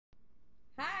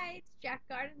Hi, it's Jack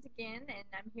Gardens again, and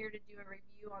I'm here to do a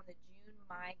review on the June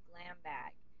My Glam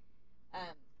bag.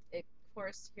 Of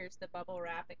course, here's the bubble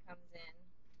wrap it comes in.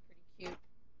 Pretty cute,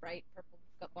 bright purple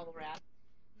bubble wrap.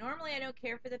 Normally, I don't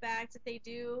care for the bags that they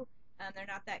do. They're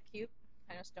not that cute.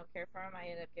 I just don't care for them. I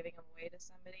end up giving them away to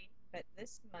somebody. But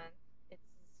this month, it's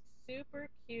super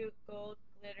cute, gold,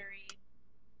 glittery,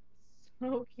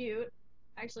 so cute.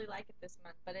 I actually like it this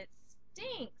month, but it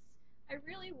stinks. I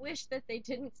really wish that they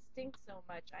didn't stink so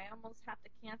much. I almost have to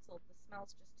cancel. The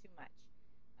smell's just too much.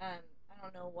 I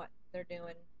don't know what they're doing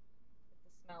with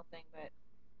the smell thing, but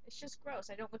it's just gross.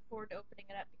 I don't look forward to opening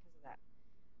it up because of that.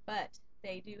 But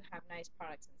they do have nice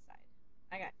products inside.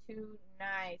 I got 2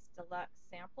 nice deluxe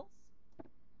samples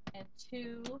and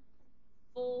 2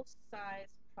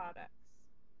 full-size products.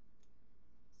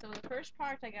 So the first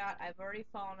product I got, I've already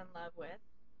fallen in love with.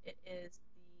 It is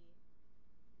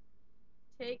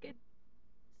the Take a, see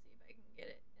if I can get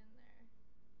it in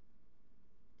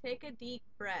there. Take a Deep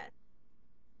Breath.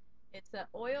 It's an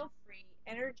oil-free,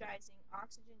 energizing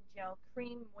oxygen gel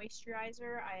cream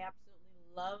moisturizer. I absolutely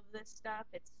love this stuff.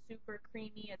 It's super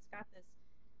creamy. It's got this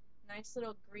nice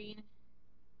little green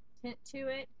tint to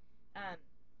it.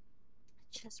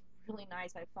 Just really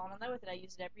nice. I've fallen in love with it. I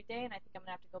use it every day, and I think I'm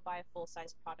gonna have to go buy a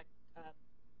full-size product,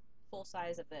 full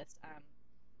size of this.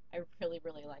 I really,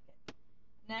 really like it.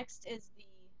 Next is the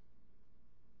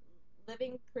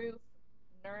Living Proof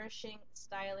Nourishing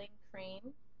Styling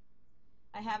Cream.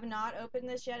 I have not opened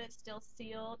this yet. It's still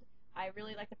sealed. I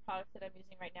really like the product that I'm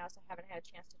using right now, so I haven't had a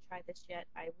chance to try this yet.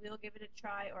 I will give it a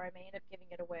try, or I may end up giving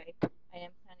it away. I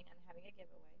am planning on having a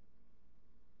giveaway.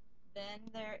 Then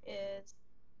there is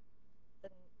the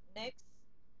NYX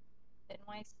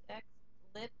NYX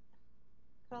Lip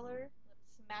Color, Lip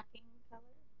Smacking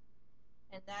Color,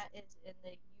 and that is in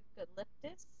the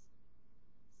Eucalyptus,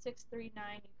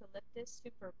 639 Eucalyptus,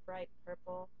 super bright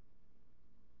purple.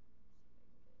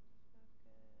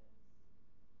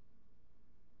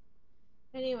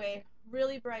 Anyway,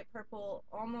 really bright purple,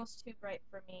 almost too bright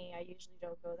for me. I usually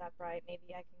don't go that bright.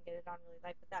 Maybe I can get it on really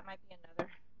light, but that might be another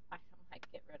item I might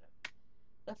get rid of.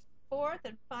 The fourth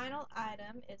and final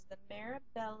item is the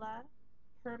Marabella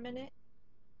Permanent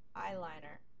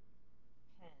Eyeliner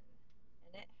Pen,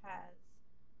 and it has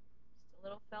just a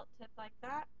little felt tip like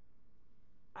that.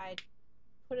 I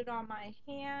put it on my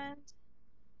hand,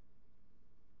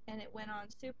 and it went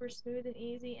on super smooth and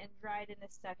easy and dried in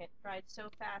a second. Dried so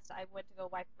fast I went to go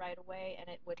wipe right away, and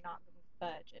it would not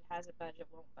budge. It hasn't budged. It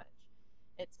won't budge.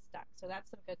 It's stuck. So that's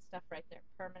some good stuff right there.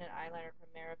 Permanent eyeliner from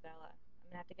Marabella.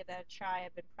 I'm going to have to give that a try.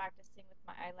 I've been practicing with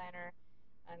my eyeliner.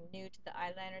 I'm new to the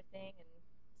eyeliner thing, and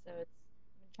so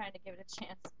I've been trying to give it a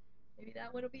chance. Maybe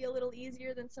that one will be a little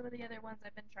easier than some of the other ones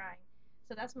I've been trying.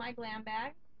 So that's my glam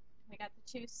bag. We got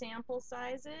the 2 sample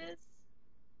sizes,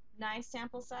 nice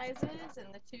sample sizes, and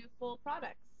the 2 full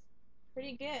products.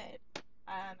 Pretty good.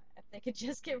 If they could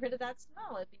just get rid of that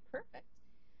smell, it'd be perfect.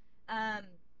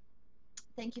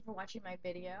 Thank you for watching my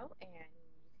video, and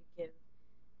you could give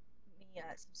me,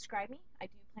 subscribe me. I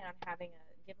do plan on having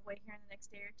a giveaway here in the next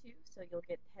day or 2, so you'll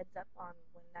get heads up on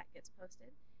when that gets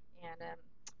posted, and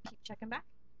keep checking back.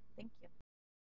 Thank you.